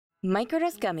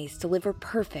Microdose gummies deliver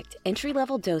perfect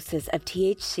entry-level doses of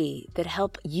THC that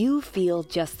help you feel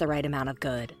just the right amount of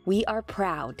good. We are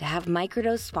proud to have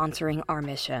Microdose sponsoring our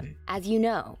mission. As you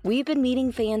know, we've been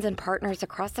meeting fans and partners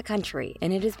across the country,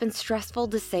 and it has been stressful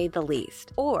to say the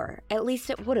least. Or, at least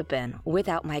it would have been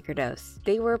without Microdose.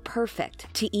 They were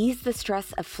perfect to ease the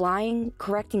stress of flying,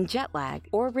 correcting jet lag,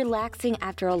 or relaxing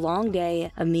after a long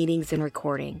day of meetings and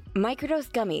recording. Microdose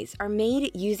gummies are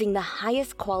made using the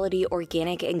highest quality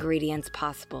organic ingredients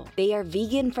possible. They are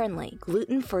vegan-friendly,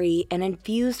 gluten-free, and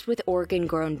infused with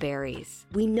Oregon-grown berries.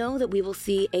 We know that we will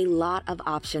see a lot of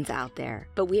options out there,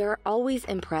 but we are always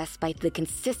impressed by the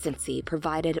consistency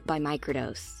provided by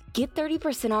Microdose. Get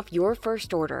 30% off your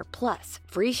first order, plus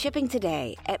free shipping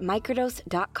today at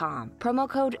microdose.com. Promo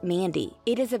code Mandy.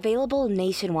 It is available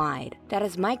nationwide. That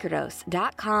is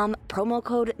microdose.com, promo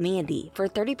code Mandy for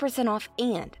 30% off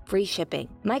and free shipping.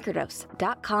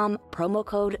 Microdose.com, promo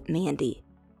code Mandy.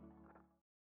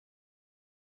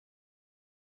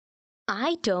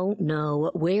 I don't know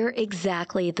where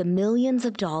exactly the millions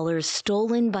of dollars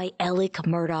stolen by Alec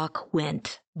Murdaugh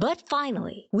went. But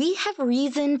finally, we have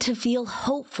reason to feel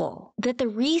hopeful that the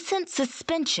recent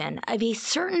suspension of a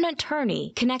certain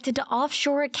attorney connected to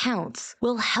offshore accounts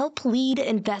will help lead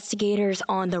investigators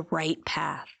on the right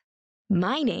path.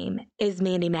 My name is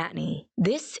Mandy Matney.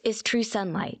 This is True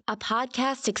Sunlight, a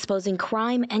podcast exposing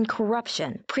crime and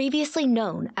corruption previously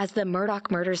known as the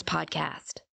Murdaugh Murders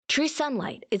Podcast. True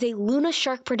Sunlight is a Luna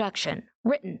Shark production,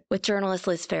 written with journalist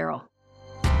Liz Farrell.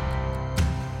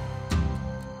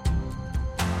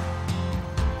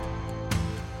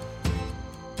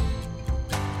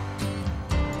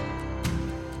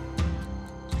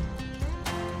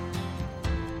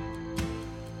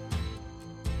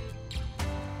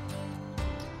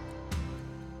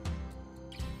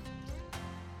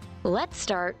 Let's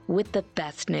start with the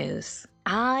best news.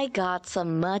 I got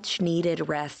some much-needed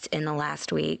rest in the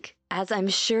last week, as I'm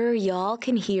sure y'all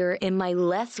can hear in my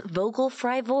less vocal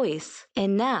fry voice,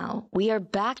 and now we are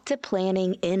back to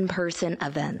planning in-person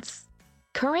events.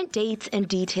 Current dates and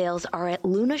details are at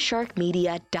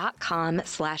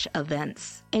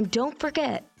lunasharkmedia.com/events. And don't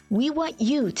forget, we want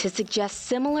you to suggest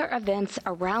similar events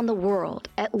around the world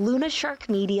at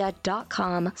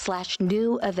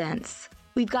lunasharkmedia.com/new events.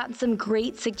 We've gotten some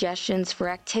great suggestions for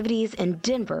activities in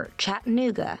Denver,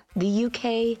 Chattanooga, the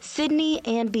UK, Sydney,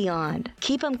 and beyond.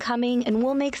 Keep them coming, and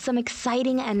we'll make some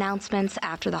exciting announcements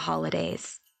after the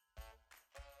holidays.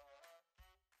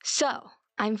 So,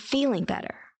 I'm feeling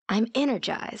better. I'm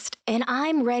energized, and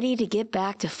I'm ready to get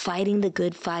back to fighting the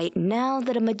good fight now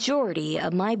that a majority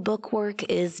of my book work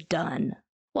is done.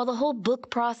 While the whole book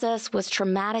process was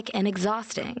traumatic and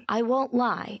exhausting, I won't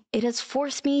lie, it has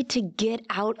forced me to get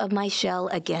out of my shell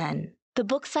again. The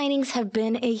book signings have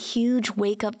been a huge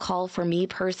wake-up call for me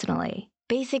personally.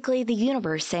 Basically, the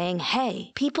universe saying,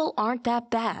 hey, people aren't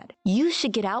that bad. You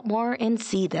should get out more and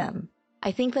see them.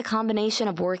 I think the combination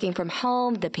of working from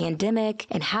home, the pandemic,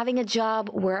 and having a job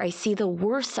where I see the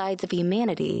worst sides of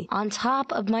humanity, on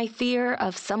top of my fear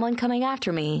of someone coming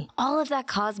after me, all of that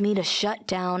caused me to shut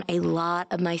down a lot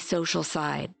of my social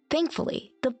side.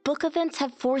 Thankfully, the book events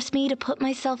have forced me to put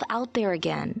myself out there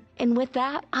again. And with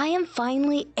that, I am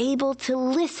finally able to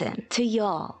listen to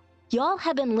y'all. Y'all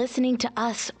have been listening to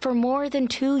us for more than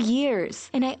 2 years,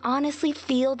 and I honestly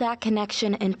feel that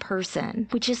connection in person,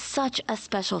 which is such a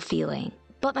special feeling.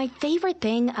 But my favorite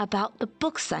thing about the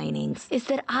book signings is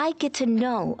that I get to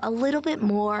know a little bit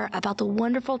more about the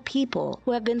wonderful people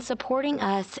who have been supporting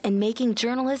us and making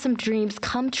journalism dreams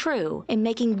come true and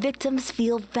making victims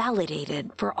feel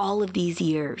validated for all of these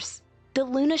years. The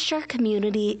Luna Shark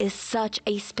community is such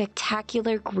a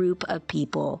spectacular group of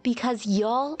people because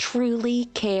y'all truly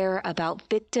care about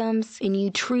victims and you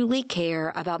truly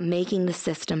care about making the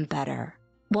system better.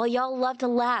 While y'all love to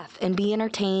laugh and be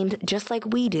entertained just like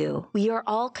we do, we are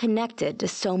all connected to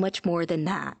so much more than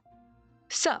that.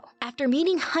 So, after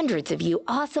meeting hundreds of you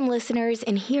awesome listeners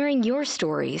and hearing your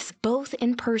stories, both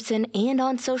in person and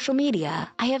on social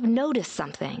media, I have noticed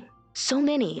something. So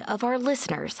many of our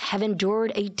listeners have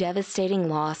endured a devastating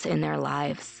loss in their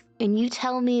lives, and you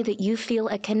tell me that you feel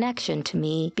a connection to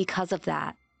me because of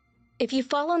that. If you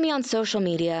follow me on social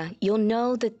media, you'll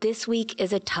know that this week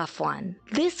is a tough one.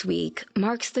 This week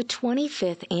marks the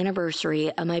 25th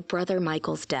anniversary of my brother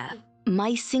Michael's death,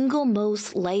 my single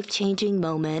most life-changing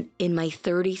moment in my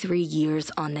 33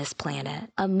 years on this planet,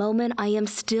 a moment I am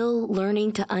still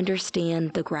learning to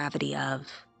understand the gravity of.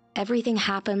 Everything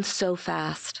happened so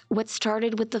fast. What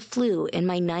started with the flu in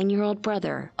my 9-year-old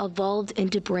brother evolved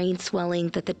into brain swelling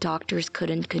that the doctors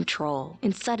couldn't control.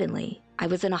 And suddenly, I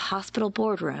was in a hospital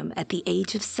boardroom at the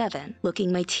age of 7,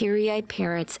 looking my teary-eyed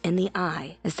parents in the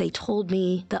eye as they told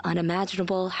me the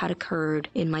unimaginable had occurred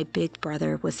and my big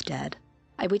brother was dead.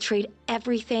 I would trade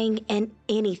everything and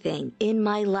anything in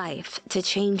my life to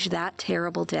change that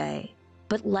terrible day.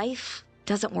 But life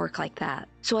doesn't work like that.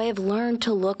 So I have learned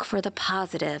to look for the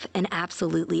positive in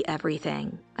absolutely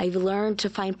everything. I've learned to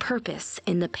find purpose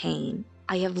in the pain.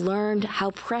 I have learned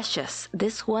how precious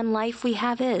this one life we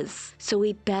have is, so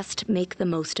we best make the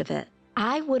most of it.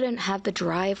 I wouldn't have the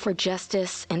drive for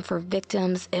justice and for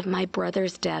victims if my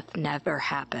brother's death never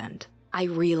happened. I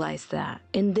realize that.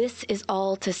 And this is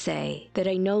all to say that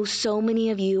I know so many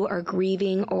of you are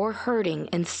grieving or hurting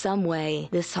in some way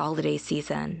this holiday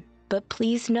season. But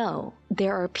please know,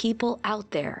 there are people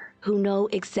out there who know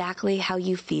exactly how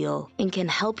you feel and can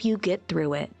help you get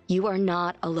through it. You are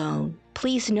not alone.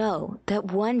 Please know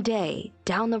that one day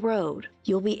down the road,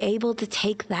 you'll be able to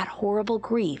take that horrible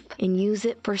grief and use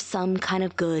it for some kind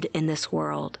of good in this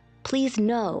world. Please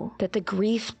know that the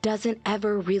grief doesn't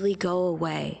ever really go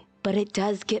away, but it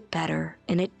does get better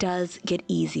and it does get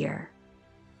easier.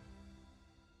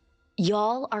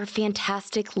 Y'all are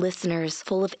fantastic listeners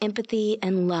full of empathy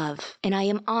and love, and I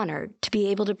am honored to be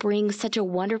able to bring such a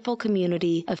wonderful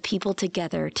community of people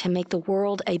together to make the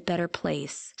world a better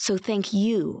place. So thank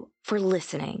you for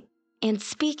listening. And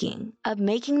speaking of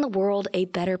making the world a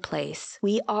better place,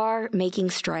 we are making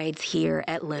strides here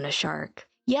at Luna Shark.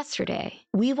 Yesterday,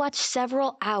 we watched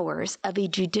several hours of a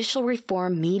judicial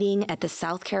reform meeting at the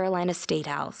South Carolina State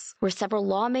House, where several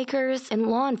lawmakers and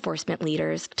law enforcement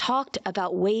leaders talked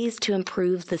about ways to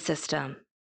improve the system.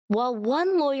 While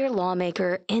one lawyer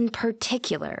lawmaker in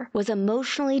particular was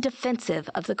emotionally defensive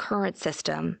of the current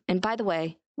system, and by the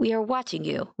way, we are watching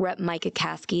you, Rep. Micah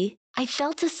Caskey, I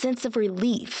felt a sense of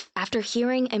relief after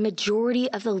hearing a majority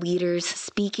of the leaders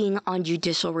speaking on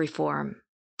judicial reform.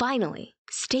 Finally,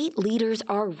 state leaders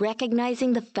are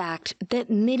recognizing the fact that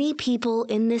many people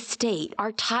in this state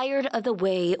are tired of the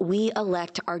way we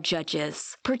elect our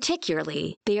judges.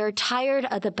 Particularly, they are tired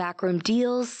of the backroom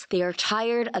deals, they are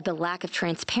tired of the lack of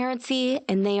transparency,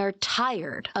 and they are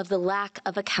tired of the lack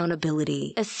of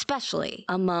accountability, especially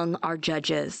among our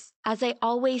judges. As I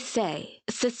always say,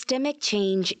 systemic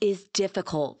change is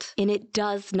difficult, and it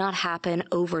does not happen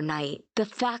overnight. The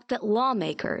fact that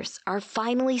lawmakers are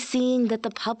finally seeing that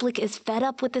the public is fed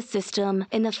up with the system,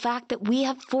 and the fact that we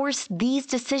have forced these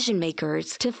decision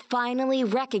makers to finally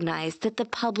recognize that the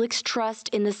public's trust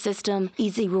in the system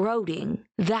is eroding,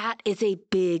 that is a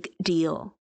big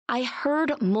deal. I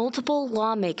heard multiple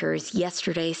lawmakers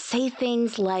yesterday say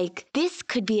things like, this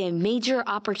could be a major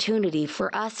opportunity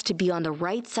for us to be on the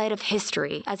right side of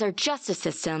history as our justice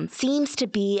system seems to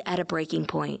be at a breaking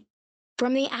point.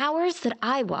 From the hours that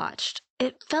I watched,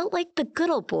 it felt like the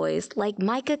good old boys like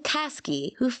Micah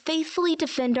Caskey, who faithfully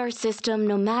defend our system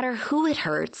no matter who it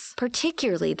hurts,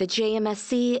 particularly the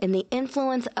JMSC and the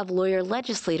influence of lawyer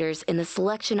legislators in the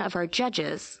selection of our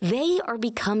judges, they are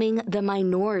becoming the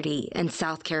minority in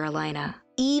South Carolina,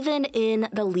 even in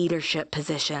the leadership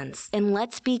positions. And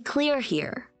let's be clear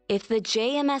here. If the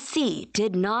JMSC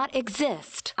did not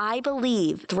exist, I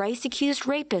believe thrice-accused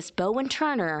rapist Bowen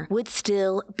Turner would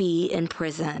still be in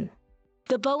prison.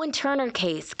 The Bowen Turner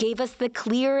case gave us the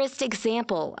clearest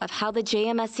example of how the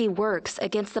JMSC works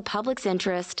against the public's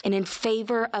interest and in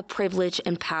favor of privilege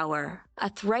and power. A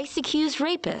thrice-accused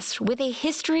rapist with a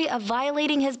history of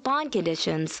violating his bond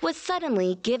conditions was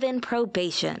suddenly given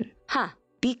probation.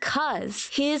 Because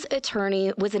his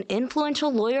attorney was an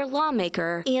influential lawyer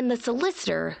lawmaker and the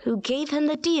solicitor who gave him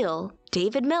the deal,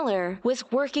 David Miller,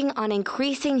 was working on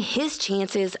increasing his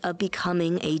chances of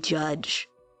becoming a judge.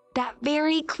 That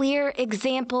very clear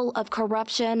example of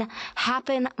corruption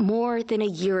happened more than a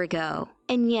year ago.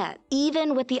 And yet,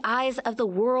 even with the eyes of the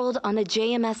world on the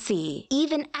JMSC,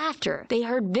 even after they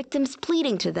heard victims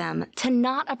pleading to them to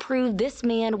not approve this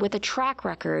man with a track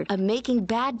record of making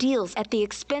bad deals at the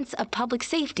expense of public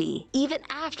safety, even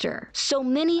after so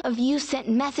many of you sent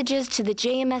messages to the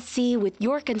JMSC with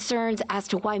your concerns as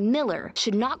to why Miller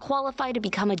should not qualify to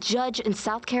become a judge in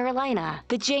South Carolina,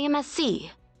 the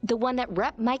JMSC, the one that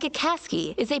Rep. Micah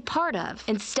Caskey is a part of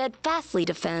and steadfastly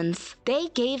defends, they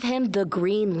gave him the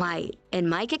green light. And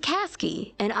Micah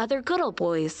Caskey and other good old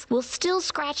boys will still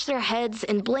scratch their heads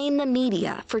and blame the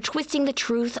media for twisting the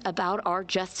truth about our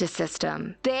justice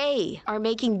system. They are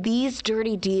making these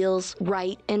dirty deals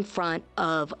right in front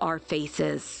of our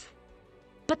faces.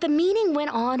 But the meeting went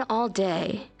on all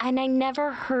day, and I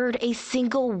never heard a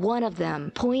single one of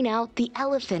them point out the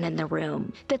elephant in the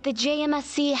room, that the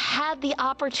JMSC had the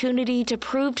opportunity to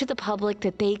prove to the public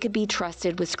that they could be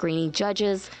trusted with screening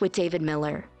judges with David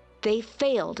Miller. They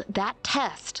failed that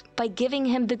test by giving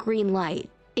him the green light.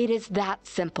 It is that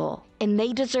simple, and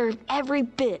they deserve every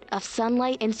bit of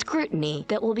sunlight and scrutiny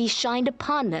that will be shined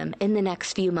upon them in the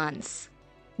next few months.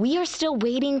 We are still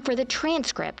waiting for the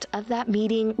transcript of that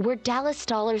meeting where Dallas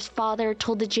Dollar's father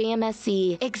told the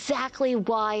JMSC exactly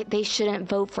why they shouldn't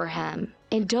vote for him.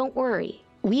 And don't worry,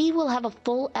 we will have a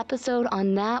full episode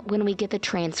on that when we get the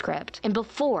transcript and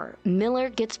before Miller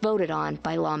gets voted on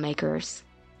by lawmakers.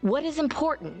 What is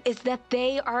important is that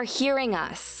they are hearing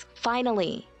us,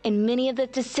 finally, and many of the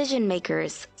decision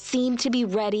makers seem to be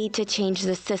ready to change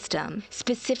the system,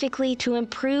 specifically to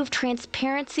improve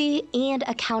transparency and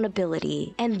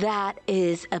accountability, and that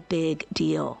is a big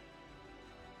deal.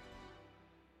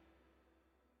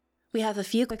 We have a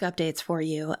few quick updates for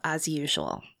you, as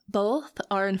usual. Both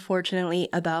are unfortunately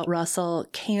about Russell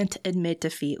can't admit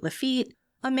defeat Lafitte,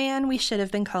 a man we should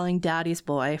have been calling Daddy's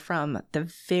Boy from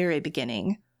the very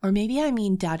beginning. Or maybe I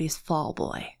mean Daddy's Fall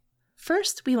Boy.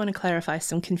 First, we want to clarify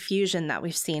some confusion that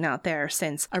we've seen out there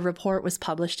since a report was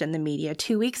published in the media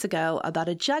 2 weeks ago about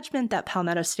a judgment that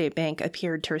Palmetto State Bank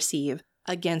appeared to receive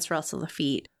against Russell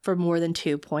Lafitte for more than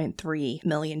 $2.3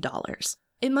 million.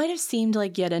 It might have seemed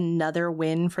like yet another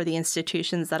win for the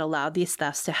institutions that allowed these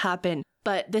thefts to happen,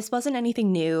 but this wasn't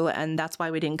anything new, and that's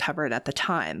why we didn't cover it at the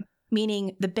time.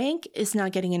 Meaning, the bank is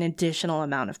not getting an additional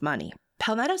amount of money.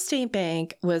 Palmetto State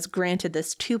Bank was granted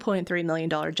this $2.3 million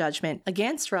judgment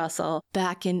against Russell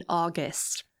back in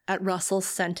August at Russell's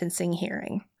sentencing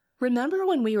hearing. Remember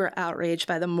when we were outraged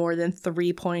by the more than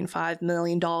 $3.5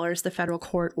 million the federal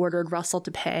court ordered Russell to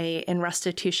pay in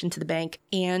restitution to the bank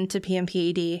and to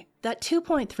PMPED? That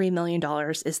 $2.3 million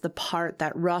is the part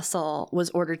that Russell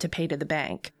was ordered to pay to the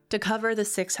bank to cover the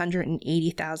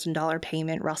 $680,000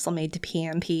 payment Russell made to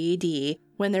PMPED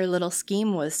when their little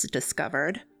scheme was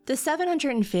discovered. The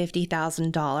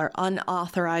 $750,000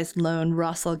 unauthorized loan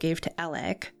Russell gave to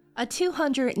Alec, a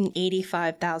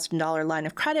 $285,000 line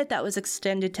of credit that was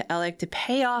extended to Alec to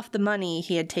pay off the money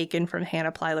he had taken from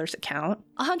Hannah Plyler's account,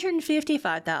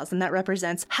 $155,000 that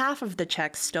represents half of the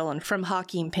checks stolen from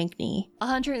Hakeem Pinkney,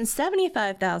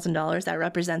 $175,000 that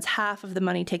represents half of the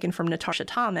money taken from Natasha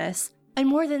Thomas, and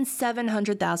more than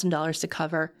 $700,000 to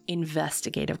cover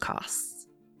investigative costs.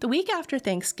 The week after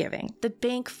Thanksgiving, the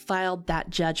bank filed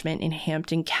that judgment in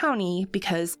Hampton County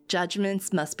because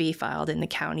judgments must be filed in the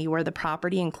county where the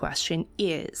property in question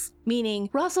is. Meaning,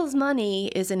 Russell's money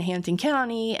is in Hampton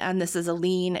County, and this is a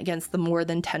lien against the more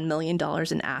than $10 million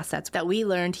in assets that we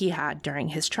learned he had during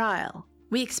his trial.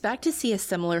 We expect to see a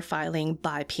similar filing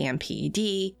by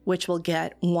PMPED, which will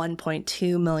get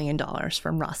 $1.2 million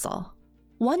from Russell.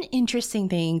 One interesting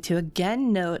thing to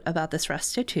again note about this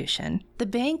restitution, the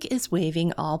bank is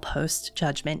waiving all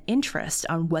post-judgment interest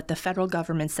on what the federal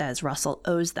government says Russell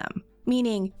owes them.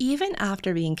 Meaning, even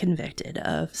after being convicted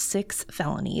of 6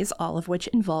 felonies, all of which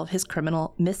involve his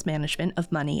criminal mismanagement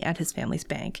of money at his family's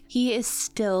bank, he is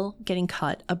still getting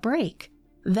cut a break.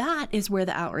 That is where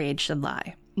the outrage should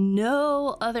lie.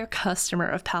 No other customer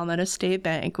of Palmetto State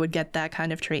Bank would get that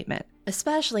kind of treatment.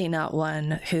 Especially not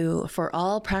one who, for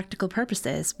all practical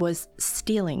purposes, was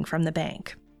stealing from the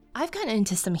bank. I've gotten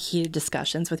into some heated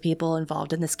discussions with people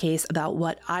involved in this case about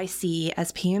what I see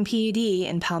as PMPED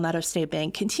and Palmetto State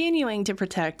Bank continuing to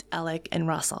protect Alec and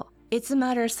Russell. It's a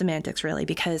matter of semantics, really,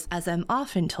 because, as I'm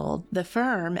often told, the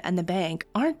firm and the bank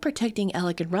aren't protecting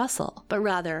Alec and Russell, but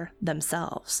rather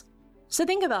themselves. So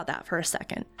think about that for a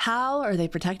second. How are they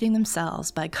protecting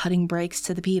themselves by cutting breaks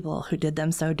to the people who did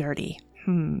them so dirty?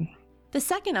 The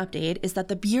second update is that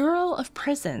the Bureau of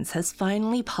Prisons has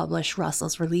finally published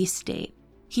Russell's release date.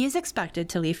 He is expected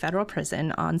to leave federal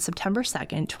prison on September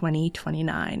 2nd,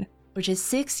 2029, which is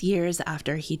 6 years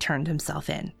after he turned himself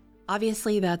in.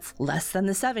 Obviously, that's less than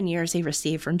the 7 years he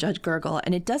received from Judge Gergel,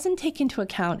 and it doesn't take into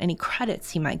account any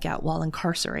credits he might get while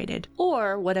incarcerated,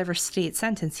 or whatever state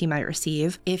sentence he might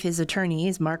receive if his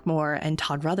attorneys, Mark Moore and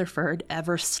Todd Rutherford,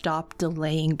 ever stop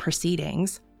delaying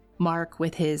proceedings. Mark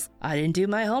with his "I didn't do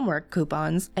my homework"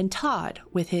 coupons, and Todd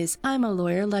with his "I'm a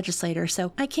lawyer legislator,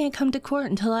 so I can't come to court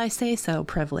until I say so"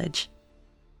 privilege.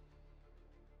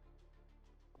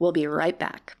 We'll be right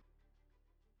back.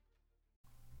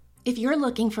 If you're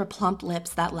looking for plump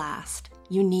lips that last,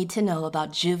 you need to know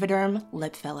about Juvederm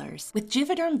lip fillers. With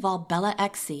Juvederm Volbella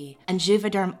XC and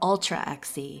Juvederm Ultra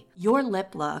XC, your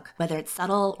lip look, whether it's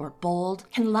subtle or bold,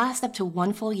 can last up to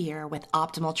 1 full year with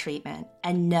optimal treatment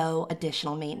and no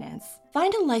additional maintenance.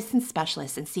 Find a licensed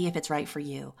specialist and see if it's right for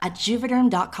you at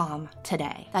Juvederm.com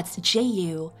today. That's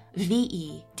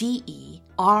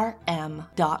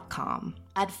JUVEDERM.com.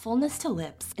 Add fullness to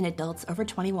lips in adults over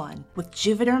 21 with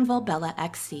Juvederm Volbella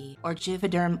XC or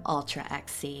Juvederm Ultra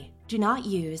XC. Do not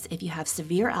use if you have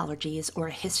severe allergies or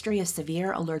a history of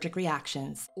severe allergic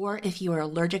reactions, or if you are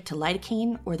allergic to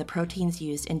lidocaine or the proteins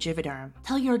used in Juvederm.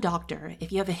 Tell your doctor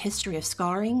if you have a history of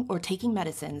scarring or taking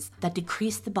medicines that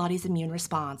decrease the body's immune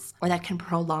response or that can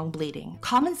prolong bleeding.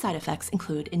 Common side effects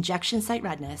include injection site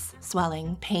redness,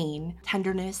 swelling, pain,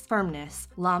 tenderness, firmness,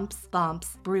 lumps,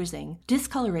 bumps, bruising,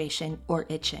 discoloration, or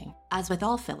itching. As with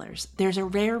all fillers, there's a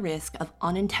rare risk of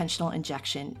unintentional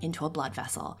injection into a blood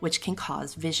vessel, which can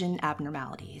cause vision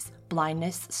abnormalities,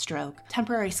 blindness, stroke,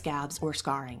 temporary scabs, or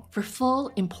scarring. For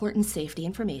full, important safety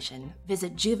information,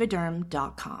 visit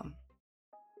juvederm.com.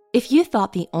 If you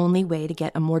thought the only way to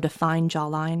get a more defined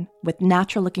jawline with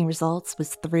natural-looking results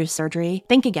was through surgery,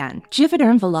 think again.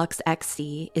 Juvederm Volux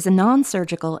XC is a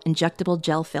non-surgical injectable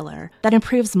gel filler that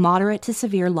improves moderate to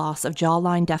severe loss of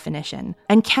jawline definition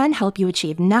and can help you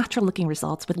achieve natural-looking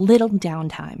results with little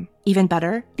downtime. Even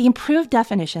better, the improved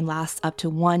definition lasts up to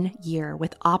 1 year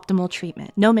with optimal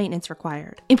treatment, no maintenance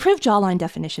required. Improve jawline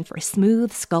definition for a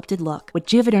smooth, sculpted look with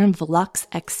Juvederm Volux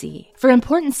XC. For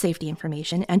important safety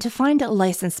information and to find a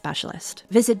licensed specialist,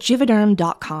 visit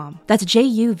juvederm.com. That's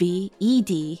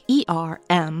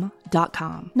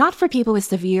JUVEDERM.com. Not for people with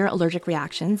severe allergic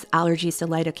reactions, allergies to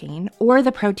lidocaine, or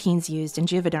the proteins used in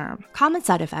Juvederm. Common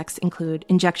side effects include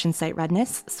injection site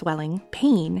redness, swelling,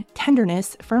 pain,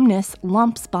 tenderness, firmness,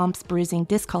 lumps, bumps, bruising,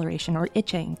 discoloration, or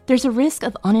itching. There's a risk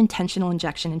of unintentional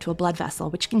injection into a blood vessel,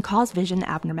 which can cause vision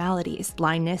abnormalities,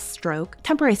 blindness, stroke,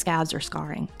 temporary scabs, or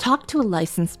scarring. Talk to a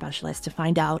licensed specialist to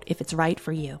find out if it's right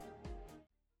for you.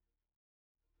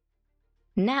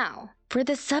 Now, for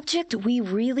the subject we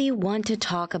really want to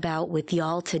talk about with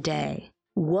y'all today.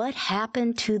 What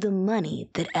happened to the money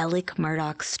that Alec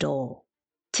Murdaugh stole?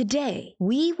 Today,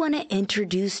 we want to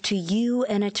introduce to you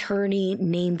an attorney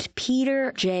named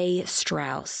Peter J.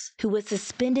 Strauss, who was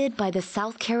suspended by the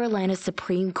South Carolina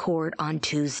Supreme Court on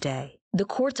Tuesday. The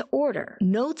court's order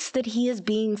notes that he is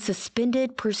being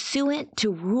suspended pursuant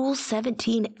to Rule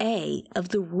 17A of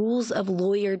the Rules of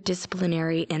Lawyer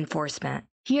Disciplinary Enforcement.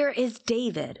 Here is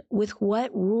David with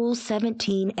what Rule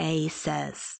 17A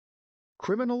says.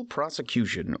 Criminal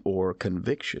prosecution or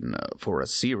conviction for a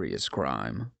serious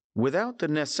crime. Without the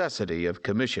necessity of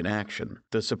commission action,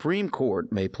 the Supreme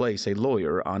Court may place a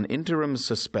lawyer on interim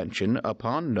suspension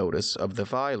upon notice of the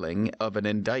filing of an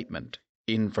indictment,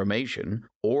 information,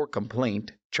 or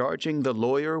complaint charging the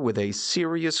lawyer with a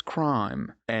serious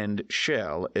crime, and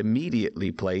shall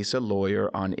immediately place a lawyer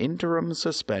on interim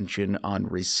suspension on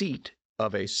receipt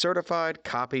of a certified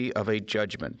copy of a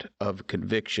judgment of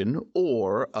conviction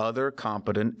or other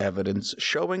competent evidence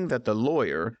showing that the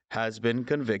lawyer has been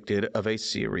convicted of a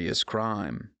serious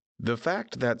crime. The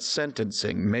fact that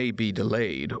sentencing may be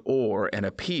delayed or an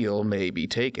appeal may be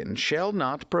taken shall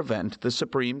not prevent the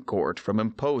Supreme Court from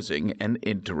imposing an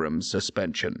interim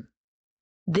suspension.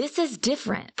 This is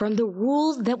different from the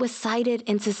rules that was cited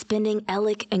in suspending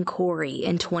Alec and Corey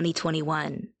in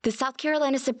 2021. The South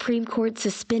Carolina Supreme Court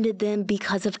suspended them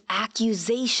because of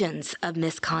accusations of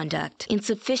misconduct,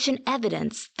 insufficient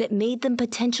evidence that made them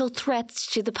potential threats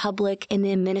to the public in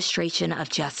the administration of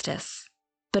justice.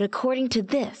 But according to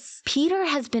this, Peter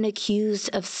has been accused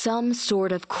of some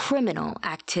sort of criminal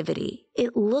activity.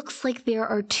 It looks like there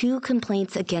are 2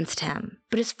 complaints against him,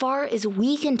 but as far as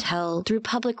we can tell through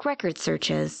public record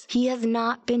searches, he has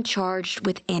not been charged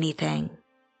with anything.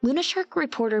 Lunashark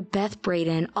reporter Beth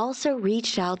Braden also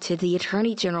reached out to the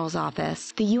Attorney General's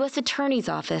office, the U.S. Attorney's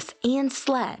Office, and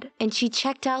SLED, and she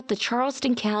checked out the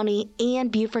Charleston County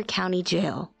and Beaufort County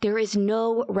Jail. There is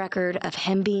no record of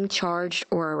him being charged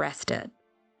or arrested.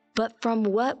 But from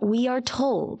what we are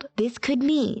told, this could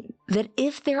mean that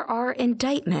if there are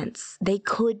indictments, they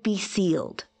could be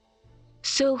sealed.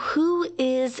 So who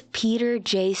is Peter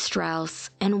J. Strauss,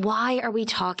 and why are we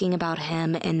talking about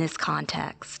him in this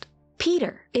context?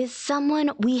 Peter is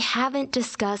someone we haven't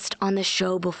discussed on the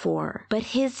show before, but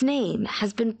his name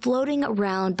has been floating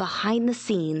around behind the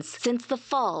scenes since the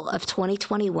fall of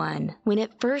 2021, when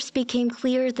it first became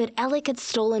clear that Alec had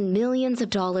stolen millions of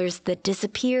dollars that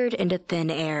disappeared into thin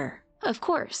air. Of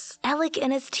course, Alec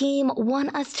and his team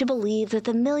want us to believe that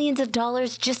the millions of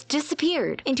dollars just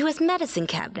disappeared into his medicine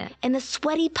cabinet and the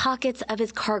sweaty pockets of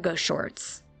his cargo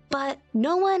shorts. But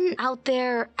no one out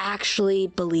there actually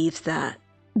believes that.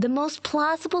 The most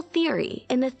plausible theory,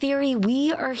 and the theory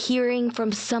we are hearing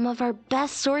from some of our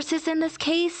best sources in this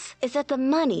case, is that the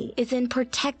money is in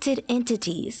protected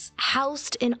entities,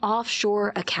 housed in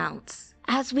offshore accounts.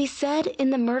 As we said in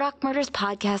the Murdaugh Murders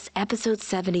Podcast episode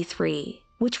 73,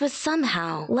 which was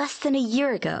somehow less than a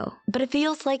year ago, but it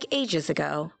feels like ages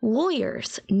ago,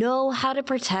 lawyers know how to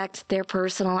protect their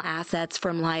personal assets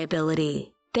from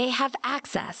liability. They have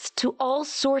access to all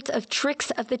sorts of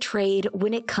tricks of the trade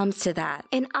when it comes to that,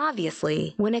 and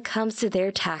obviously when it comes to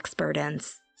their tax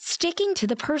burdens. Sticking to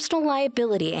the personal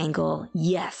liability angle,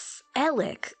 yes,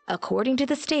 Alec, according to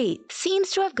the state,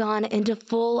 seems to have gone into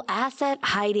full asset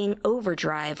hiding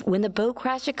overdrive when the boat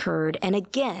crash occurred, and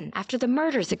again after the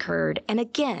murders occurred, and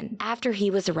again after he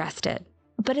was arrested.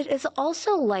 But it is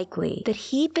also likely that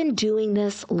he'd been doing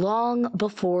this long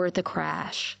before the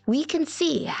crash. We can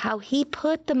see how he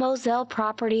put the Moselle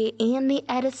property and the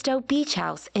Edisto Beach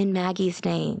House in Maggie's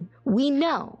name. We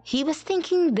know he was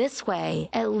thinking this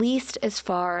way, at least as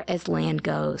far as land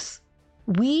goes.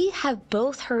 We have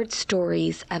both heard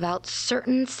stories about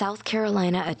certain South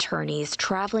Carolina attorneys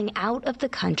traveling out of the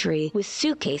country with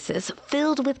suitcases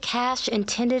filled with cash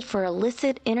intended for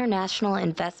illicit international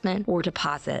investment or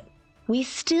deposit. We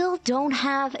still don't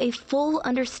have a full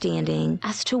understanding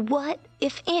as to what,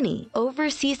 if any,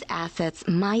 overseas assets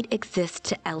might exist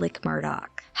to Alec Murdaugh.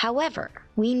 However,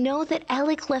 we know that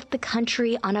Alec left the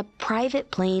country on a private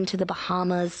plane to the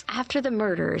Bahamas after the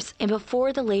murders and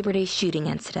before the Labor Day shooting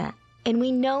incident. And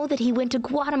we know that he went to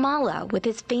Guatemala with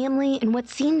his family in what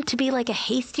seemed to be like a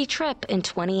hasty trip in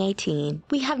 2018.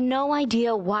 We have no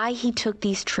idea why he took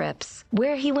these trips,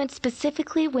 where he went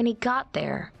specifically when he got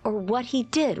there, or what he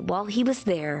did while he was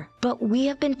there. But we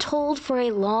have been told for a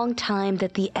long time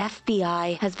that the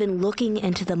FBI has been looking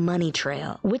into the money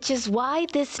trail, which is why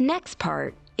this next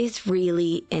part is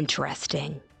really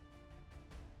interesting.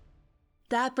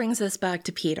 That brings us back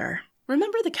to Peter.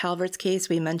 Remember the Calverts case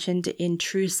we mentioned in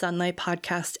True Sunlight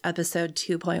Podcast episode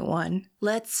 2.1?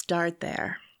 Let's start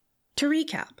there. To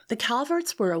recap, the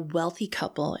Calverts were a wealthy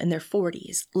couple in their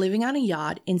 40s living on a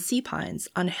yacht in Sea Pines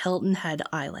on Hilton Head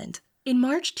Island. In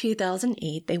March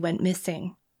 2008, they went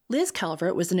missing. Liz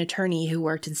Calvert was an attorney who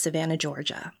worked in Savannah,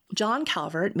 Georgia. John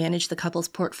Calvert managed the couple's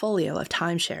portfolio of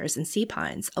timeshares in Sea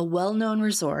Pines, a well-known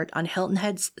resort on Hilton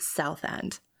Head's south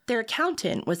end. Their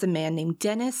accountant was a man named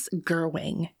Dennis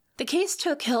Gerwing. The case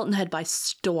took Hilton Head by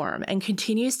storm and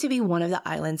continues to be one of the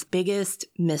island's biggest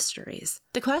mysteries.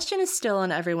 The question is still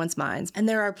on everyone's minds, and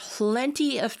there are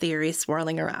plenty of theories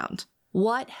swirling around.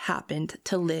 What happened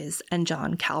to Liz and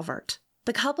John Calvert?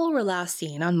 The couple were last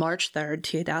seen on March 3rd,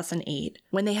 2008,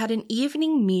 when they had an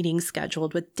evening meeting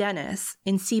scheduled with Dennis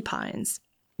in Sea Pines.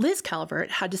 Liz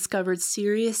Calvert had discovered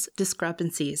serious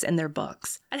discrepancies in their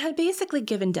books and had basically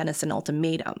given Dennis an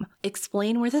ultimatum: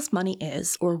 explain where this money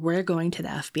is or we're going to the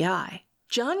FBI.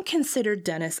 John considered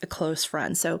Dennis a close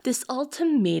friend, so this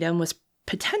ultimatum was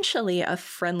potentially a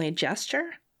friendly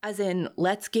gesture, as in,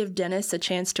 let's give Dennis a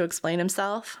chance to explain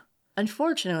himself.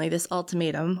 Unfortunately, this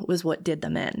ultimatum was what did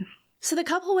them in. So the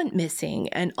couple went missing,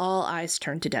 and all eyes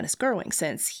turned to Dennis Gerwing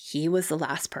since he was the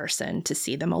last person to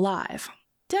see them alive.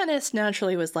 Dennis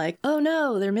naturally was like, oh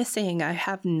no, they're missing. I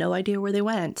have no idea where they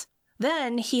went.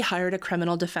 Then he hired a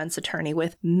criminal defense attorney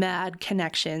with mad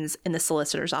connections in the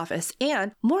solicitor's office,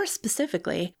 and more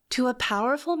specifically, to a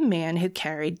powerful man who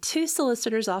carried 2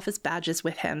 solicitor's office badges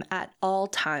with him at all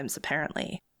times,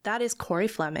 apparently. That is Corey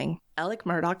Fleming, Alec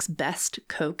Murdaugh's best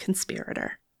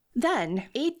co-conspirator. Then,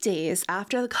 8 days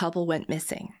after the couple went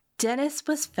missing, Dennis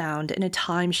was found in a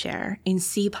timeshare in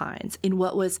Sea Pines in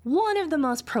what was one of the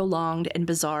most prolonged and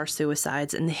bizarre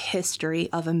suicides in the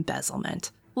history of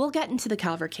embezzlement. We'll get into the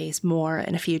Calvert case more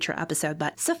in a future episode,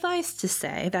 but suffice to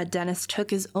say that Dennis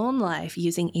took his own life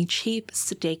using a cheap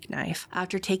steak knife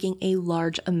after taking a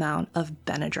large amount of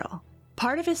Benadryl.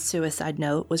 Part of his suicide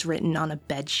note was written on a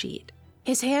bedsheet.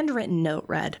 His handwritten note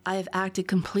read, "I have acted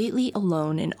completely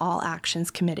alone in all actions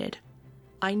committed.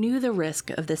 I knew the risk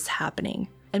of this happening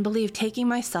and believe taking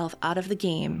myself out of the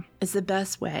game is the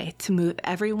best way to move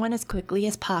everyone as quickly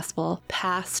as possible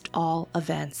past all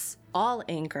events. All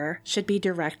anger should be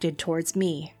directed towards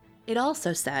me." It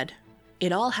also said,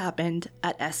 "It all happened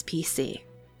at SPC."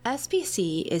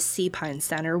 SPC is Sea Pines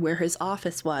Center, where his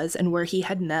office was and where he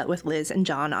had met with Liz and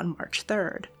John on March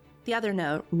 3rd. The other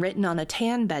note, written on a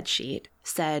tan bedsheet,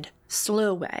 said,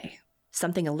 "Slowway,"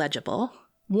 something illegible.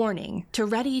 "Warning, to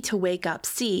ready to wake up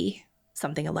see,"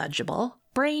 something illegible.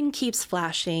 "Brain keeps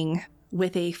flashing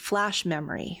with a flash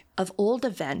memory of old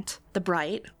event, the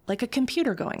bright, like a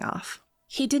computer going off."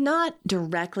 He did not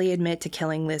directly admit to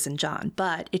killing Liz and John,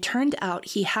 but it turned out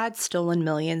he had stolen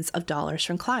millions of dollars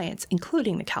from clients,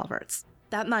 including the Calverts.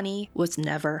 That money was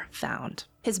never found.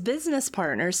 His business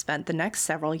partners spent the next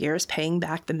several years paying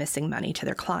back the missing money to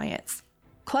their clients.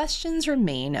 Questions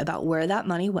remain about where that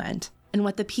money went and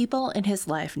what the people in his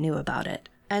life knew about it.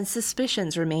 And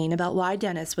suspicions remain about why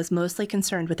Dennis was mostly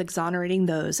concerned with exonerating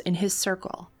those in his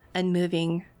circle and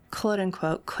moving,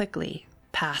 quote-unquote, quickly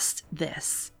past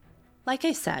this. Like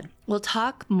I said, we'll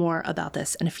talk more about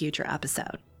this in a future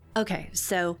episode. Okay,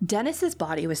 so Dennis's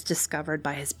body was discovered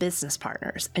by his business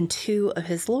partners and 2 of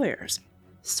his lawyers.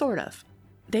 Sort of.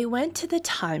 They went to the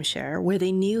timeshare where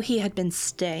they knew he had been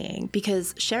staying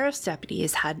because sheriff's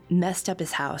deputies had messed up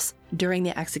his house during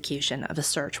the execution of a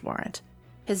search warrant.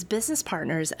 His business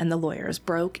partners and the lawyers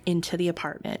broke into the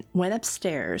apartment, went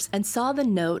upstairs, and saw the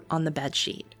note on the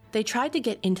bedsheet. They tried to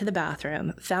get into the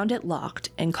bathroom, found it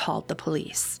locked, and called the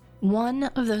police. One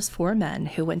of those 4 men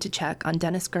who went to check on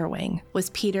Dennis Gerwing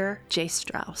was Peter J.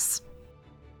 Strauss.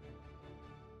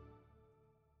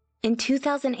 In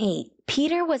 2008,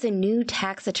 Peter was a new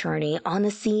tax attorney on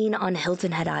the scene on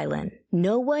Hilton Head Island.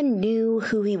 No one knew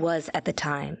who he was at the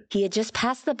time. He had just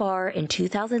passed the bar in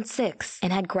 2006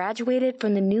 and had graduated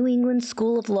from the New England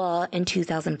School of Law in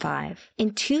 2005.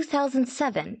 In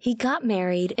 2007, he got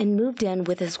married and moved in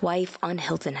with his wife on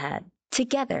Hilton Head.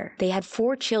 Together, they had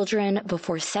 4 children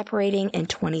before separating in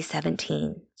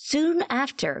 2017. Soon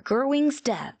after Gerwing's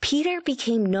death, Peter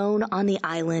became known on the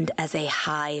island as a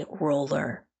high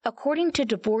roller. According to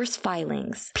divorce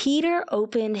filings, Peter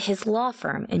opened his law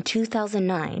firm in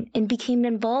 2009 and became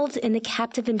involved in the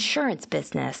captive insurance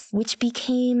business, which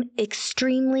became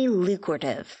extremely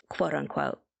lucrative, quote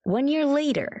unquote. 1 year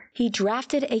later, he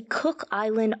drafted a Cook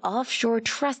Island offshore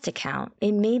trust account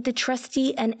and made the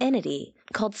trustee an entity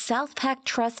called Southpac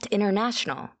Trust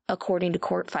International, according to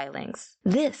court filings.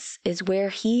 This is where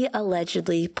he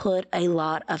allegedly put a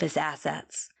lot of his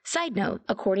assets. Side note,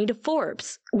 according to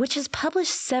Forbes, which has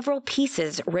published several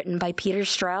pieces written by Peter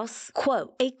Strauss,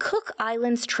 quote, "A Cook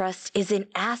Islands Trust is an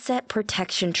asset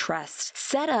protection trust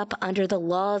set up under the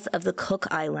laws of the Cook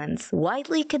Islands,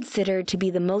 widely considered to be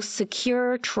the most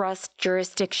secure trust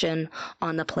jurisdiction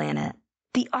on the planet."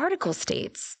 The article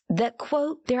states that,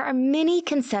 quote, "There are many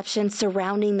conceptions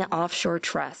surrounding the offshore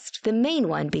trust, the main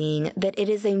one being that it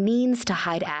is a means to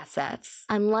hide assets.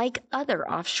 Unlike other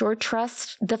offshore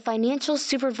trusts, the Financial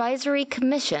Supervisory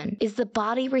Commission is the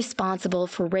body responsible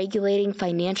for regulating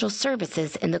financial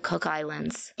services in the Cook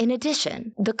Islands. In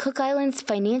addition, the Cook Islands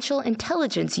Financial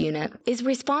Intelligence Unit is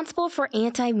responsible for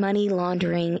anti-money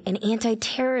laundering and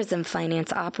anti-terrorism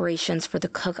finance operations for the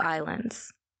Cook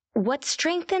Islands." What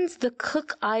strengthens the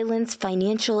Cook Islands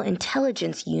Financial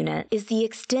Intelligence Unit is the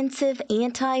extensive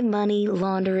anti-money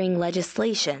laundering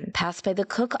legislation passed by the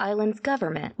Cook Islands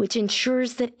government, which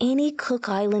ensures that any Cook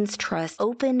Islands trust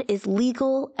opened is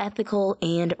legal, ethical,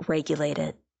 and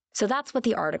regulated. So that's what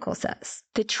the article says.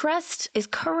 The trust is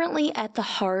currently at the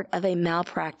heart of a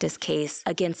malpractice case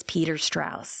against Peter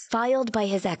Strauss, filed by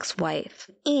his ex-wife,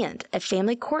 and a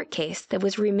family court case that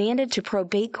was remanded to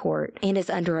probate court and is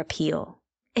under appeal.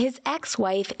 His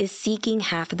ex-wife is seeking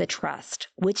half of the trust,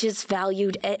 which is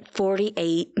valued at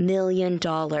 $48 million,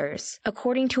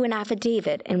 according to an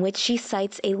affidavit in which she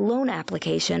cites a loan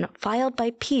application filed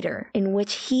by Peter, in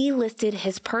which he listed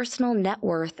his personal net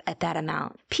worth at that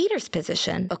amount. Peter's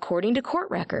position, according to court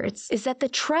records, is that the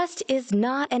trust is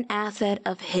not an asset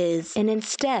of his and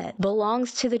instead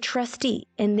belongs to the trustee,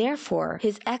 and therefore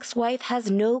his ex-wife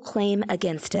has no claim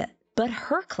against it. But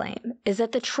her claim is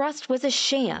that the trust was a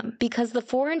sham because the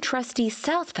foreign trustee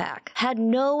Southpac had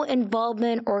no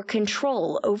involvement or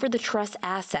control over the trust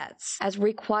assets as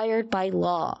required by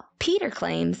law. Peter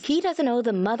claims he doesn't owe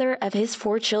the mother of his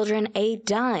 4 children a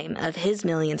dime of his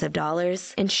millions of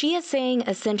dollars, and she is saying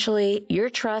essentially, your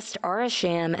trusts are a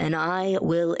sham and I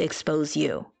will expose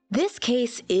you. This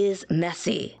case is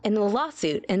messy, and the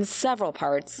lawsuit, in several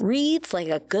parts, reads like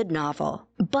a good novel.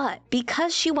 But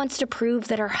because she wants to prove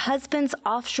that her husband's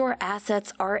offshore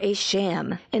assets are a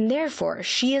sham, and therefore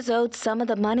she is owed some of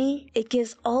the money, it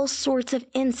gives all sorts of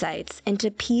insights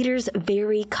into Peter's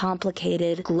very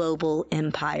complicated global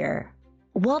empire.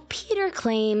 While Peter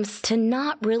claims to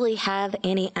not really have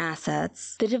any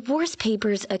assets, the divorce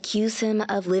papers accuse him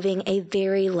of living a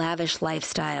very lavish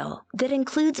lifestyle that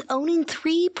includes owning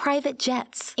 3 private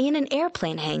jets and an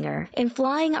airplane hangar and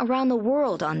flying around the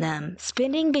world on them,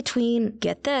 spending between,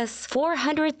 get this,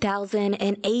 $400,000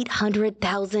 and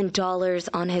 $800,000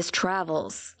 on his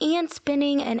travels, and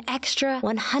spending an extra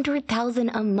 $100,000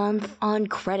 a month on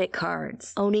credit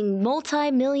cards, owning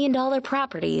multi-million-dollar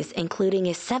properties, including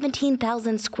a 17,000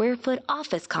 square foot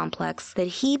office complex that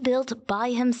he built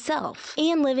by himself,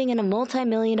 and living in a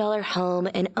multi-million-dollar home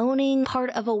and owning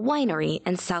part of a winery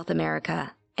in South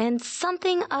America. And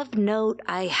something of note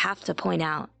I have to point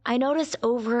out. I noticed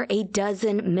over a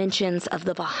dozen mentions of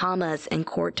the Bahamas in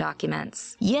court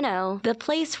documents. You know, the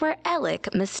place where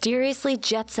Alec mysteriously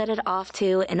jet-setted off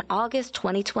to in August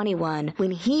 2021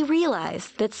 when he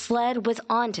realized that SLED was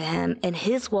onto him and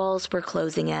his walls were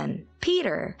closing in.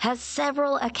 Peter has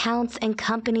several accounts and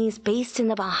companies based in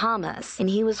the Bahamas, and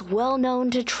he was well known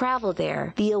to travel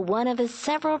there via one of his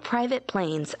several private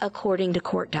planes, according to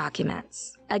court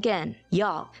documents. Again,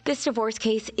 y'all, this divorce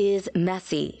case is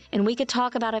messy, and we could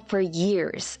talk about it for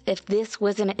years if this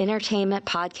was an entertainment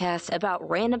podcast about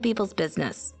random people's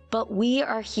business. But we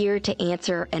are here to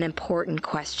answer an important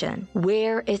question.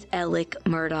 Where is Alec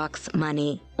Murdaugh's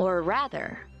money? Or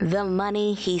rather, the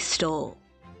money he stole.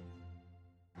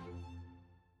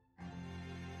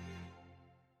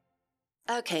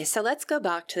 Okay, so let's go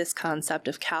back to this concept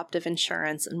of captive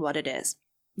insurance and what it is.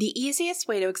 The easiest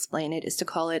way to explain it is to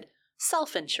call it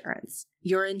self-insurance.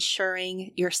 You're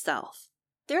insuring yourself.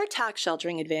 There are tax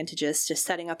sheltering advantages to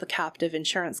setting up a captive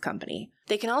insurance company.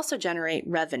 They can also generate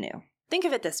revenue. Think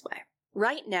of it this way.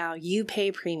 Right now, you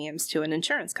pay premiums to an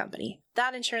insurance company.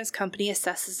 That insurance company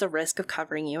assesses the risk of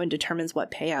covering you and determines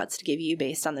what payouts to give you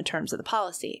based on the terms of the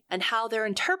policy and how they're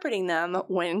interpreting them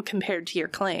when compared to your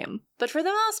claim. But for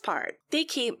the most part, they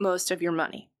keep most of your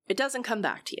money. It doesn't come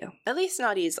back to you, at least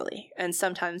not easily, and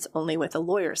sometimes only with a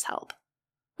lawyer's help.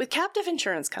 With captive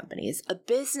insurance companies, a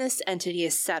business entity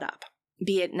is set up,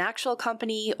 be it an actual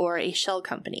company or a shell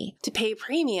company, to pay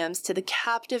premiums to the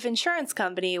captive insurance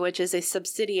company, which is a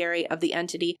subsidiary of the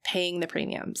entity paying the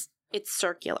premiums. It's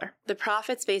circular. The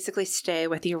profits basically stay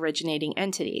with the originating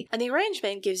entity, and the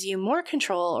arrangement gives you more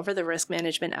control over the risk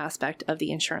management aspect of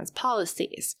the insurance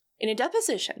policies. In a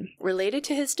deposition related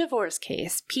to his divorce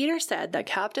case, Peter said that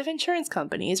captive insurance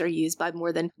companies are used by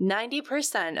more than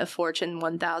 90% of Fortune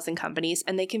 1000 companies,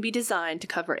 and they can be designed to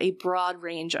cover a broad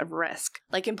range of risk,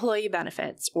 like employee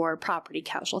benefits or property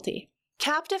casualty.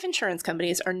 Captive insurance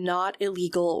companies are not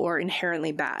illegal or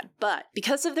inherently bad, but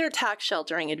because of their tax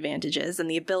sheltering advantages and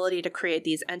the ability to create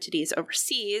these entities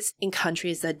overseas in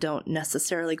countries that don't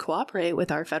necessarily cooperate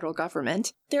with our federal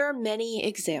government, there are many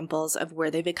examples of where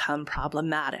they become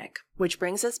problematic, which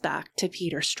brings us back to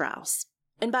Peter Strauss.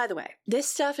 And by the way, this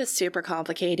stuff is super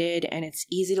complicated and it's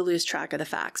easy to lose track of the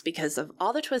facts because of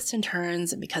all the twists and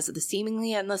turns and because of the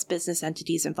seemingly endless business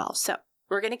entities involved. So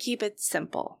we're going to keep it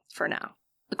simple for now.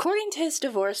 According to his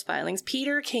divorce filings,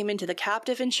 Peter came into the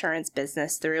captive insurance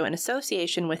business through an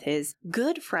association with his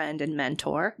good friend and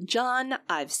mentor, John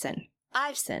Iveson.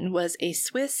 Iveson was a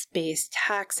Swiss-based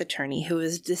tax attorney who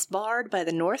was disbarred by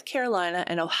the North Carolina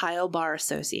and Ohio Bar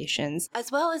Associations,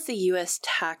 as well as the U.S.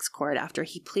 Tax Court after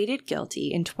he pleaded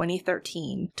guilty in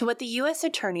 2013 to what the U.S.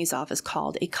 Attorney's Office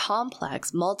called a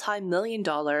complex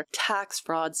multi-million-dollar tax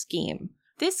fraud scheme.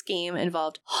 This scheme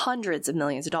involved hundreds of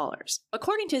millions of dollars.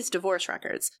 According to his divorce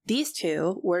records, these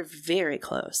two were very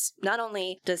close. Not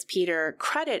only does Peter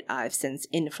credit Iveson's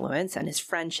influence and his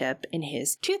friendship in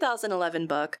his 2011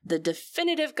 book, The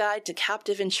Definitive Guide to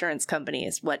Captive Insurance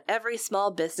Companies, What Every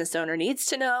Small Business Owner Needs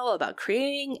to Know About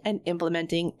Creating and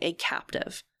Implementing a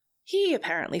Captive. He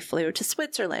apparently flew to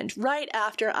Switzerland right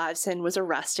after Iveson was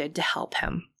arrested to help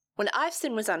him. When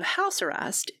Iveson was on house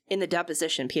arrest, in the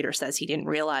deposition, Peter says he didn't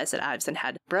realize that Iveson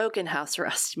had broken house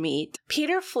arrest meat.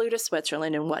 Peter flew to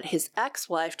Switzerland in what his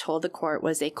ex-wife told the court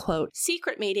was a, quote,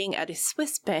 secret meeting at a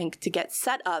Swiss bank to get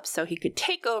set up so he could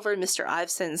take over Mr.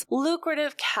 Iveson's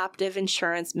lucrative captive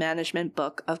insurance management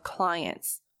book of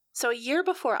clients. So a year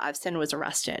before Iveson was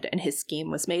arrested and his scheme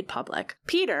was made public,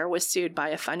 Peter was sued by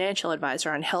a financial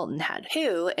advisor on Hilton Head,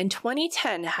 who in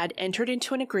 2010 had entered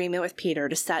into an agreement with Peter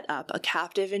to set up a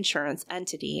captive insurance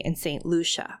entity in St.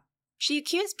 Lucia. She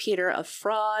accused Peter of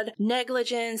fraud,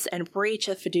 negligence, and breach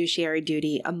of fiduciary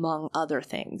duty, among other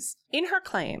things. In her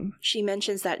claim, she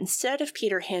mentions that instead of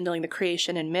Peter handling the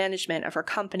creation and management of her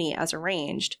company as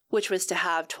arranged, which was to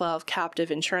have 12 captive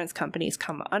insurance companies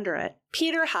come under it,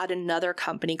 Peter had another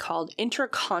company called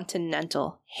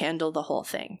Intercontinental handle the whole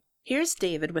thing. Here's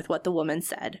David with what the woman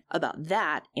said about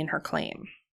that in her claim.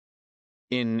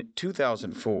 In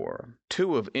 2004,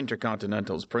 two of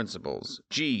Intercontinental's principals,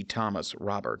 G. Thomas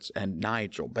Roberts and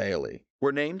Nigel Bailey,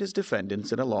 were named as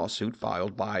defendants in a lawsuit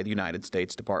filed by the United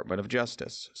States Department of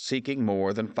Justice, seeking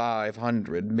more than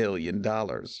 $500 million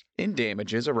in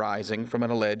damages arising from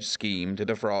an alleged scheme to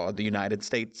defraud the United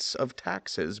States of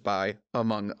taxes by,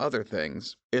 among other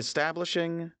things,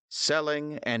 establishing,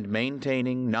 selling, and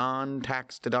maintaining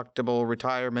non-tax-deductible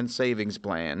retirement savings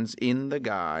plans in the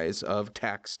guise of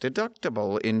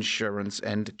tax-deductible insurance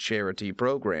and charity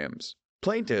programs.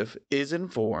 Plaintiff is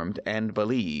informed and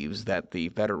believes that the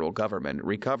federal government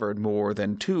recovered more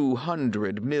than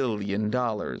 $200 million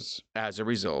as a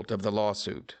result of the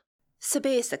lawsuit. So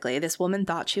basically, this woman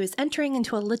thought she was entering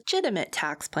into a legitimate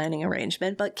tax planning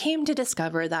arrangement, but came to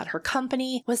discover that her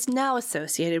company was now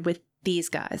associated with these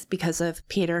guys because of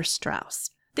Peter Strauss.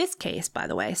 This case, by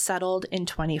the way, settled in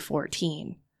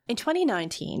 2014. In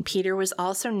 2019, Peter was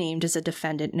also named as a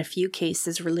defendant in a few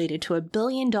cases related to a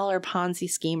billion-dollar Ponzi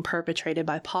scheme perpetrated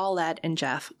by Paulette and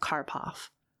Jeff Karpoff.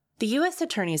 The U.S.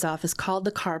 Attorney's Office called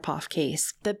the Karpoff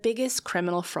case the biggest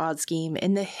criminal fraud scheme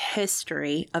in the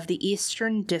history of the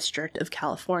Eastern District of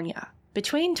California.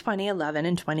 Between 2011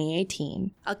 and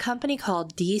 2018, a company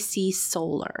called DC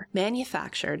Solar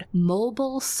manufactured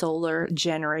mobile solar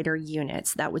generator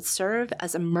units that would serve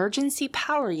as emergency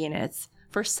power units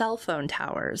for cell phone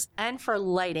towers and for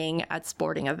lighting at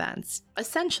sporting events.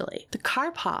 Essentially, the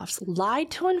Karpoffs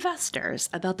lied to investors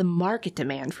about the market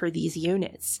demand for these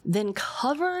units, then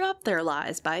covered up their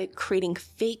lies by creating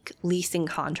fake leasing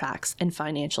contracts and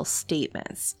financial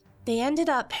statements. They ended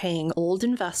up paying old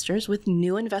investors with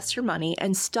new investor money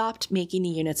and stopped making the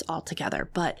units altogether,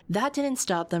 but that didn't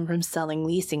stop them from selling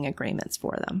leasing agreements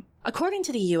for them. According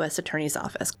to the U.S. Attorney's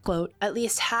Office, quote, at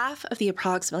least half of the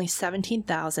approximately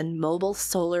 17,000 mobile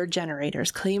solar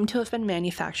generators claimed to have been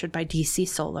manufactured by DC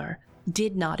Solar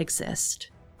did not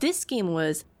exist. This scheme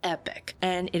was epic,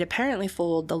 and it apparently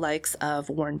fooled the likes of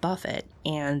Warren Buffett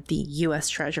and the U.S.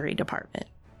 Treasury Department.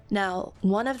 Now,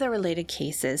 one of the related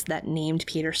cases that named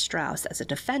Peter Strauss as a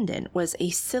defendant was a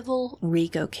civil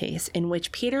RICO case in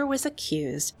which Peter was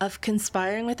accused of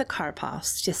conspiring with the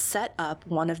Karpoffs to set up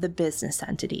one of the business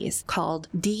entities called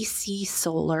DC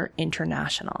Solar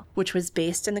International, which was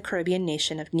based in the Caribbean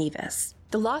nation of Nevis.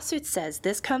 The lawsuit says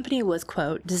this company was,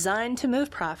 quote, designed to move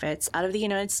profits out of the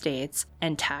United States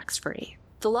and tax-free.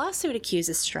 The lawsuit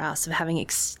accuses Strauss of having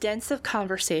extensive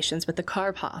conversations with the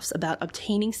Karpoffs about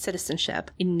obtaining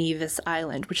citizenship in Nevis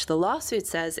Island, which the lawsuit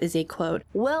says is a, quote,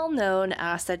 well-known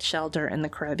asset shelter in the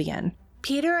Caribbean.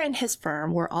 Peter and his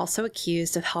firm were also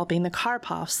accused of helping the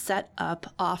Karpoffs set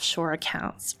up offshore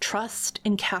accounts, trust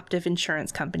and captive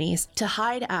insurance companies to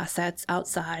hide assets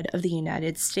outside of the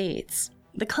United States.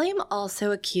 The claim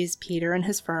also accused Peter and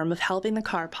his firm of helping the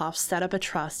Karpoffs set up a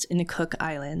trust in the Cook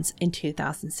Islands in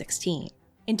 2016.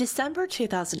 In December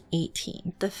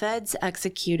 2018, the feds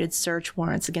executed search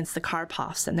warrants against the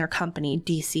Karpoffs and their company,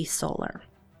 DC Solar.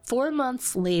 4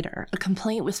 months later, a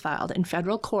complaint was filed in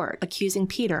federal court accusing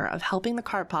Peter of helping the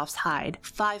Karpoffs hide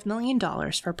 $5 million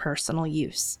for personal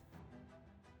use.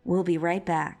 We'll be right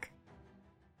back.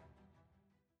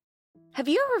 Have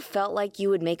you ever felt like you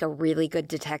would make a really good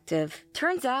detective?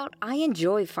 Turns out I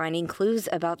enjoy finding clues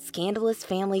about scandalous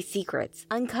family secrets,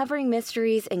 uncovering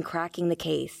mysteries, and cracking the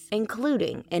case,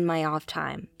 including in my off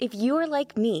time. If you're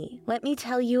like me, let me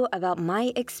tell you about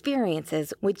my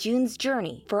experiences with June's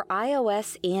Journey for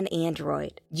iOS and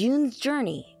Android. June's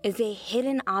Journey is a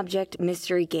hidden object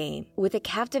mystery game with a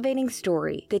captivating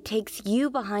story that takes you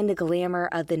behind the glamour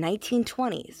of the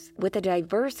 1920s with a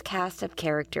diverse cast of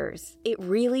characters. It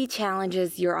really challenges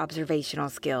your observational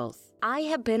skills. I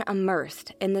have been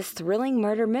immersed in this thrilling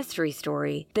murder mystery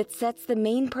story that sets the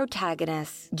main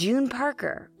protagonist, June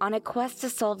Parker, on a quest to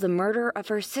solve the murder of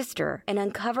her sister and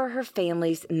uncover her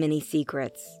family's many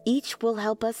secrets. Each will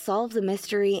help us solve the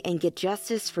mystery and get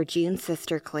justice for June's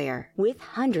sister Claire. With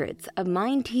hundreds of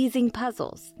mind-teasing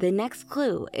puzzles, the next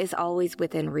clue is always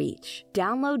within reach.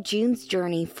 Download June's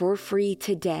Journey for free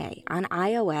today on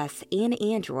iOS and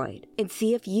Android and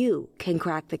see if you can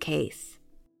crack the case.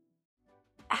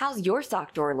 How's your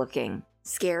sock drawer looking?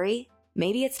 Scary?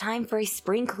 Maybe it's time for a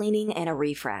spring cleaning and a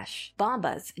refresh.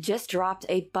 Bombas just dropped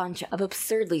a bunch of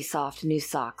absurdly soft new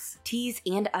socks, tees,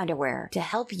 and underwear to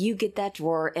help you get that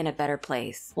drawer in a better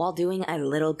place while doing a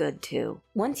little good too.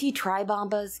 Once you try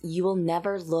Bombas, you will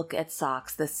never look at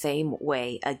socks the same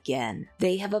way again.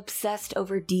 They have obsessed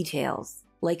over details,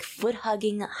 like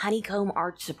foot-hugging honeycomb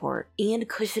arch support and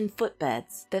cushioned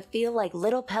footbeds that feel like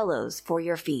little pillows for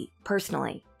your feet.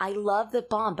 Personally, I love that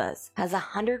Bombas has a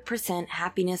 100%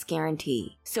 happiness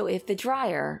guarantee. So if the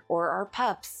dryer or our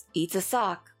pups eats a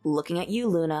sock, looking at you,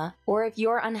 Luna, or if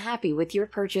you're unhappy with your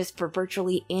purchase for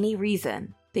virtually any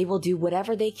reason, they will do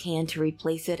whatever they can to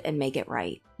replace it and make it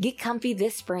right. Get comfy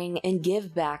this spring and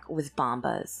give back with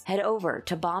Bombas. Head over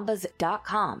to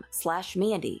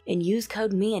bombas.com/Mandy and use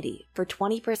code Mandy for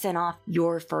 20% off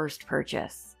your first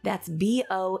purchase. That's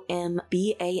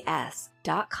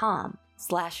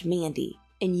BOMBAS.com/Mandy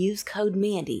and use code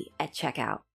Mandy at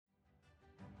checkout.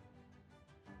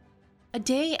 A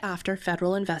day after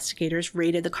federal investigators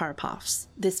raided the Karpoffs,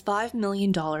 this $5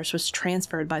 million was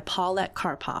transferred by Paulette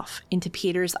Karpoff into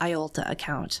Peter's IOLTA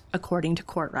account, according to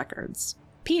court records.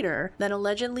 Peter then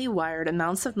allegedly wired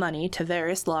amounts of money to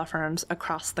various law firms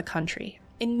across the country.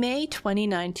 In May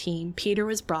 2019, Peter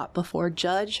was brought before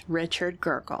Judge Richard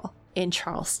Gergel in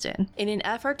Charleston in an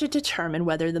effort to determine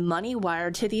whether the money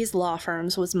wired to these law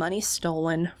firms was money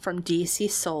stolen from DC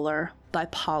Solar by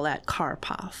Paulette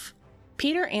Karpoff.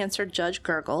 Peter answered Judge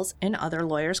Gurgle's and other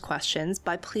lawyers' questions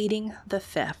by pleading the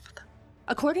fifth.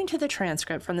 According to the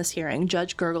transcript from this hearing,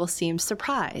 Judge Gurgle seemed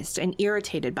surprised and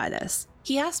irritated by this.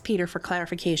 He asked Peter for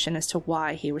clarification as to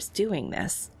why he was doing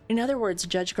this. In other words,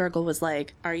 Judge Gurgle was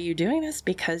like, "Are you doing this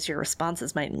because your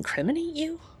responses might incriminate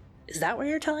you? Is that what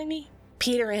you're telling me?"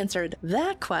 Peter answered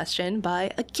that question by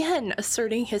again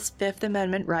asserting his Fifth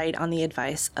Amendment right on the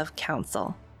advice of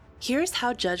counsel. Here's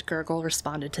how Judge Gurgle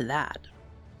responded to that.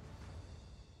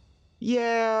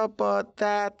 Yeah, but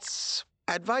that's...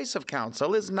 Advice of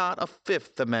counsel is not a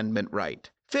Fifth Amendment right.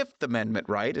 Fifth Amendment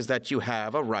right is that you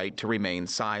have a right to remain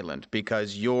silent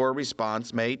because your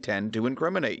response may tend to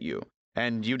incriminate you.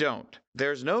 And you don't.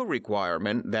 There's no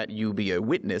requirement that you be a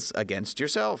witness against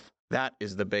yourself. That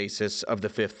is the basis of the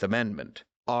Fifth Amendment.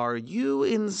 Are you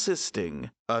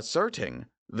asserting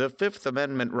the Fifth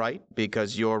Amendment right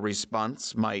because your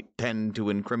response might tend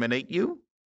to incriminate you?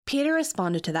 Peter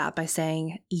responded to that by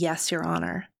saying, "Yes, Your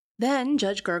Honor." Then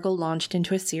Judge Gurgle launched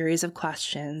into a series of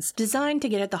questions designed to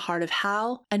get at the heart of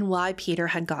how and why Peter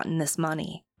had gotten this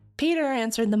money. Peter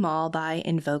answered them all by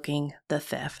invoking the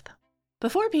fifth.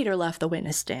 Before Peter left the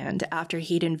witness stand, after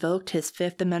he'd invoked his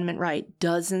Fifth Amendment right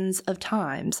dozens of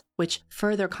times, which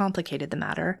further complicated the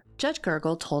matter, Judge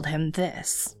Gurgle told him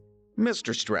this.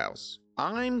 Mr. Strauss,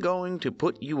 I'm going to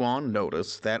put you on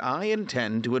notice that I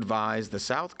intend to advise the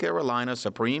South Carolina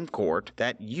Supreme Court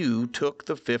that you took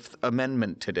the Fifth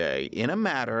Amendment today in a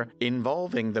matter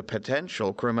involving the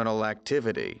potential criminal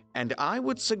activity, and I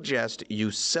would suggest you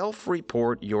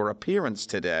self-report your appearance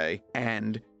today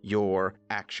and your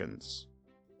actions.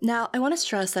 Now, I want to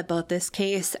stress that both this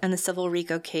case and the Civil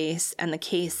RICO case and the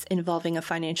case involving a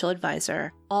financial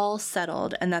advisor all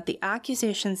settled, and that the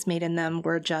accusations made in them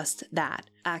were just that,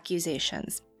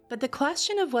 accusations. But the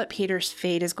question of what Peter's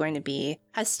fate is going to be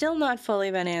has still not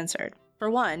fully been answered. For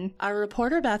one, our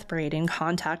reporter Beth Braden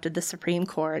contacted the Supreme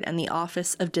Court and the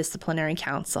Office of Disciplinary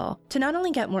Counsel to not only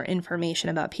get more information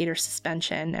about Peter's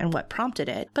suspension and what prompted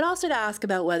it, but also to ask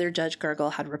about whether Judge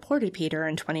Gurgle had reported Peter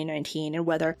in 2019 and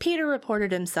whether Peter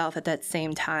reported himself at that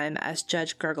same time as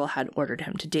Judge Gurgle had ordered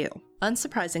him to do.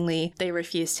 Unsurprisingly, they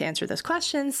refused to answer those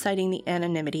questions, citing the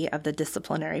anonymity of the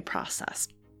disciplinary process.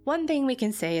 One thing we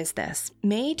can say is this: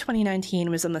 May 2019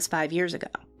 was almost 5 years ago.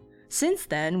 Since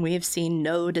then, we have seen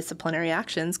no disciplinary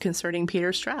actions concerning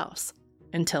Peter Strauss.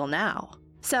 Until now.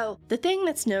 So, the thing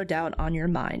that's no doubt on your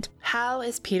mind, how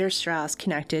is Peter Strauss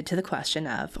connected to the question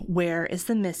of where is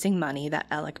the missing money that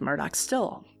Alec Murdaugh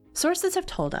stole? Sources have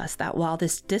told us that while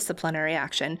this disciplinary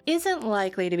action isn't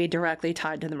likely to be directly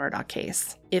tied to the Murdaugh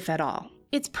case, if at all,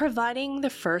 it's providing the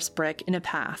first brick in a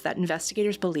path that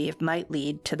investigators believe might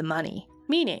lead to the money.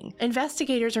 Meaning,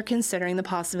 investigators are considering the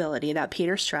possibility that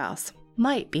Peter Strauss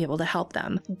might be able to help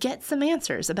them get some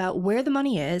answers about where the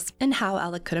money is and how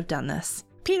Alec could have done this.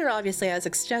 Peter obviously has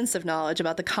extensive knowledge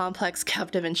about the complex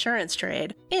captive insurance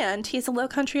trade, and he's a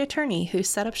low-country attorney who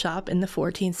set up shop in the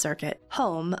 14th Circuit,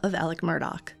 home of Alec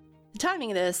Murdaugh. The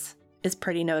timing of this is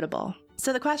pretty notable.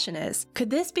 So the question is, could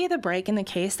this be the break in the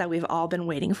case that we've all been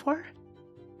waiting for?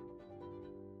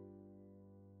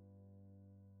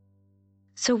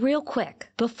 So real quick,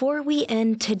 before we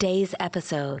end today's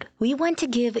episode, we want to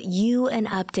give you an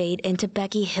update into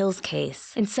Becky Hill's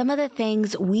case and some of the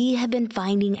things we have been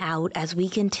finding out as we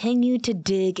continue to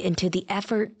dig into the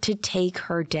effort to take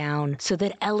her down so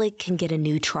that Alec can get a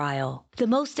new trial. The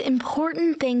most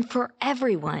important thing for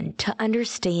everyone to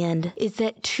understand is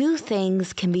that two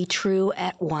things can be true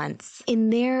at once.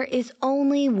 And there is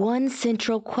only one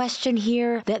central question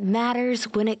here that matters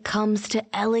when it comes to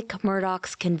Alec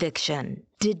Murdaugh's conviction.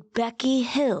 Did Becky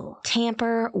Hill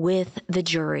tamper with the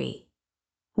jury?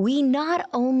 We not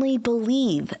only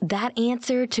believe that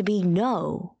answer to be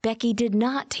no, Becky did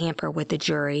not tamper with the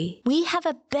jury. We have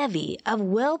a bevy of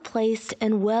well-placed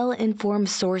and well-informed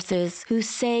sources who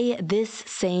say this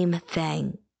same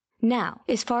thing. Now,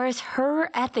 as far as her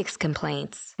ethics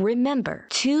complaints, remember,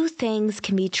 two things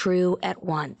can be true at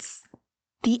once.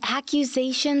 The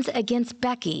accusations against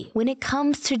Becky when it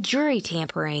comes to jury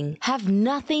tampering have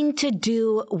nothing to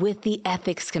do with the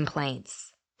ethics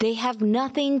complaints. They have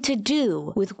nothing to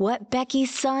do with what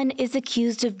Becky's son is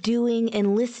accused of doing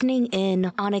and listening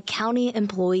in on a county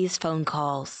employee's phone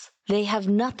calls. They have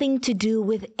nothing to do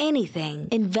with anything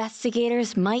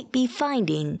investigators might be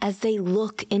finding as they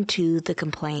look into the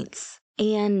complaints.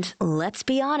 And let's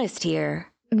be honest here.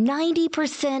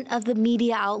 90% of the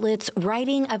media outlets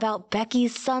writing about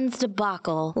Becky's son's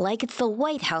debacle, like it's the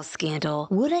White House scandal,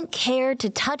 wouldn't care to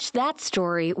touch that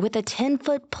story with a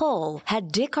 10-foot pole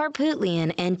had Dick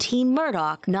Harpootlian and Team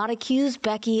Murdaugh not accused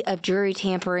Becky of jury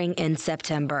tampering in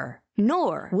September.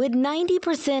 Nor would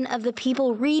 90% of the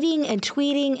people reading and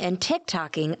tweeting and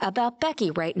TikToking about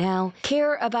Becky right now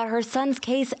care about her son's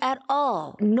case at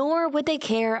all. Nor would they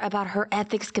care about her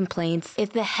ethics complaints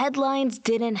if the headlines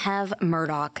didn't have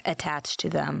Murdoch attached to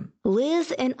them.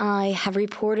 Liz and I have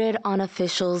reported on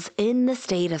officials in the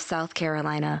state of South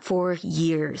Carolina for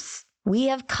years. We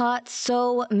have caught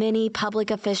so many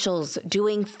public officials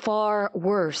doing far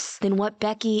worse than what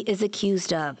Becky is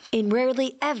accused of. And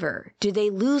rarely ever do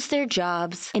they lose their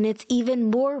jobs, and it's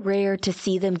even more rare to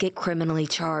see them get criminally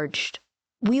charged.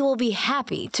 We will be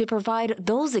happy to provide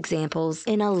those examples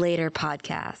in a later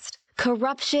podcast.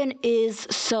 Corruption is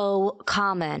so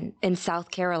common in South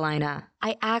Carolina.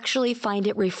 I actually find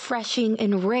it refreshing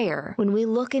and rare when we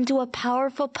look into a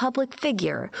powerful public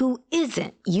figure who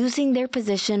isn't using their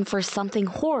position for something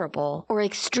horrible or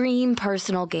extreme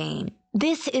personal gain.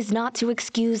 This is not to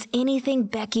excuse anything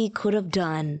Becky could have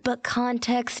done, but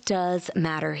context does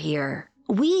matter here.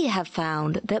 We have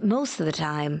found that most of the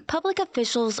time, public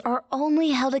officials are only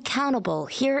held accountable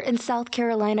here in South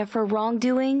Carolina for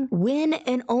wrongdoing when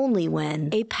and only when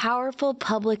a powerful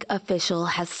public official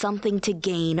has something to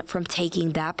gain from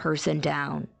taking that person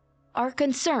down. Our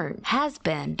concern has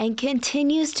been and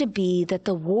continues to be that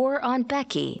the war on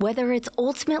Becky, whether it's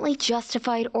ultimately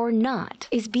justified or not,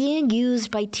 is being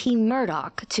used by Team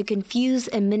Murdoch to confuse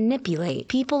and manipulate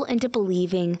people into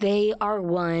believing they are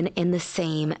one and the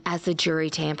same as the jury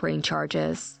tampering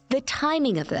charges. The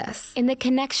timing of this and the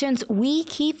connections we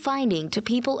keep finding to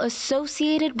people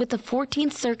associated with the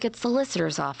 14th Circuit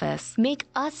Solicitor's Office make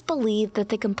us believe that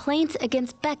the complaints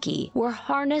against Becky were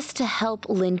harnessed to help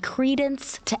lend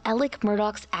credence to Alec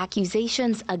Murdaugh's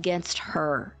accusations against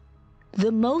her.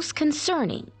 The most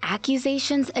concerning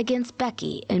accusations against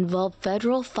Becky involve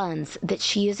federal funds that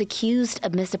she is accused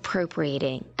of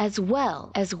misappropriating, as well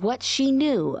as what she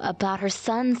knew about her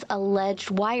son's alleged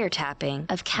wiretapping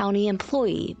of county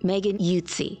employee Megan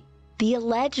Utze. The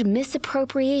alleged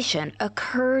misappropriation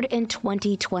occurred in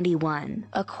 2021,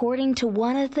 according to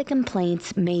one of the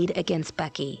complaints made against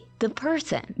Becky. The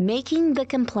person making the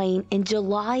complaint in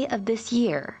July of this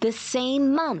year, the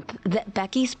same month that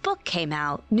Becky's book came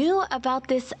out, knew about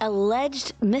this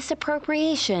alleged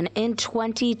misappropriation in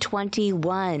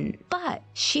 2021. But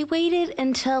she waited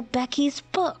until Becky's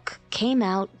book came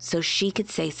out so she could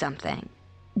say something.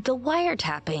 The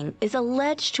wiretapping is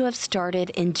alleged to have started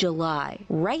in July,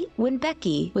 right when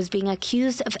Becky was being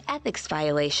accused of ethics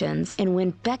violations and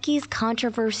when Becky's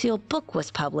controversial book was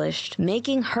published,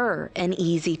 making her an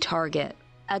easy target.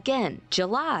 Again,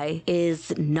 July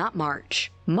is not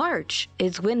March. March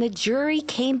is when the jury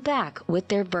came back with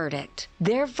their verdict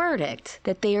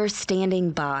that they are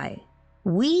standing by.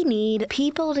 We need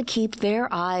people to keep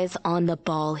their eyes on the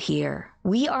ball here.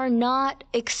 We are not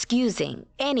excusing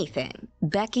anything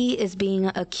Becky is being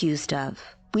accused of.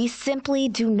 We simply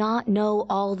do not know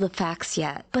all the facts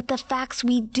yet, but the facts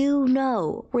we do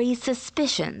know raise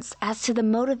suspicions as to the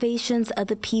motivations of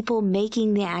the people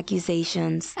making the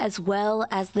accusations, as well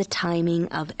as the timing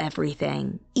of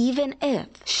everything. Even if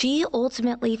she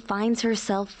ultimately finds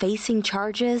herself facing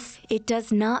charges, it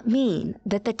does not mean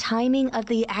that the timing of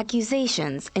the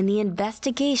accusations and the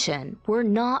investigation were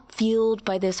not fueled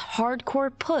by this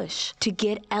hardcore push to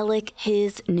get Alec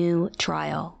his new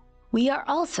trial. We are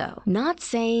also not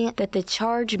saying that the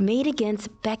charge made against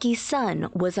Becky's son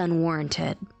was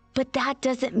unwarranted. But that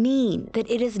doesn't mean that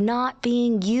it is not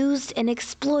being used and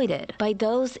exploited by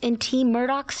those in Team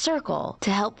Murdoch's circle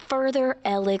to help further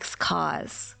Alec's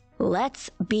cause. Let's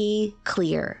be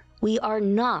clear. We are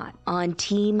not on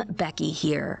Team Becky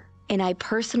here. And I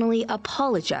personally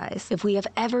apologize if we have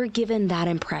ever given that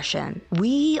impression.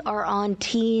 We are on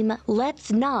team,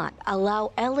 let's not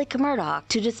allow Alec Murdaugh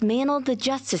to dismantle the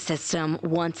justice system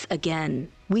once again.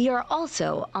 We are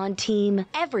also on team,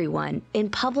 everyone in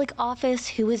public office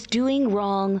who is doing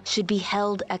wrong should be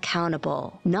held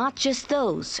accountable, not just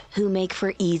those who make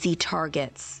for easy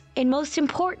targets. And most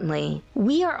importantly,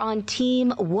 we are on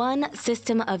team one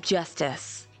system of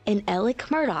justice. And Alec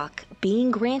Murdaugh being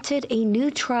granted a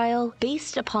new trial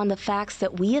based upon the facts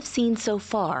that we have seen so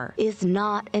far is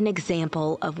not an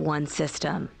example of one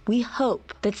system. We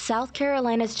hope that South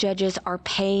Carolina's judges are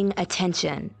paying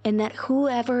attention and that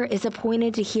whoever is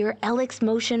appointed to hear Alec's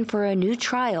motion for a new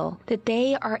trial, that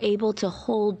they are able to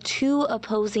hold two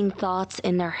opposing thoughts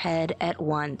in their head at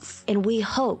once. And we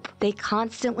hope they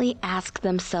constantly ask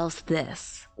themselves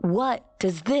this: what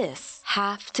does this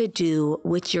have to do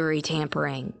with jury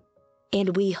tampering?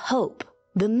 And we hope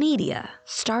the media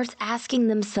starts asking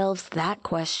themselves that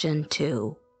question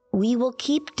too. We will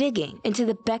keep digging into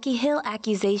the Becky Hill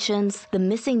accusations, the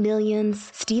missing millions,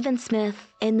 Stephen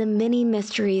Smith, and the many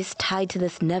mysteries tied to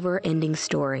this never-ending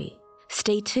story.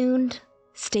 Stay tuned,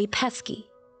 stay pesky,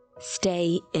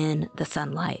 stay in the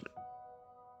sunlight.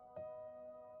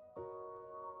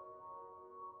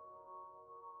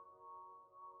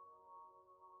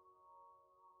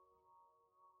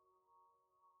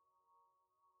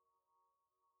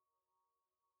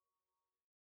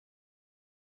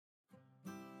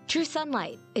 True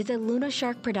Sunlight is a Luna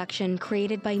Shark production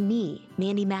created by me,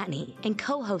 Mandy Matney, and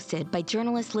co-hosted by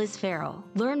journalist Liz Farrell.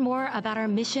 Learn more about our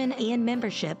mission and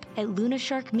membership at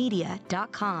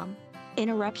lunasharkmedia.com.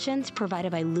 Interruptions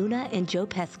provided by Luna and Joe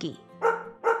Pesky.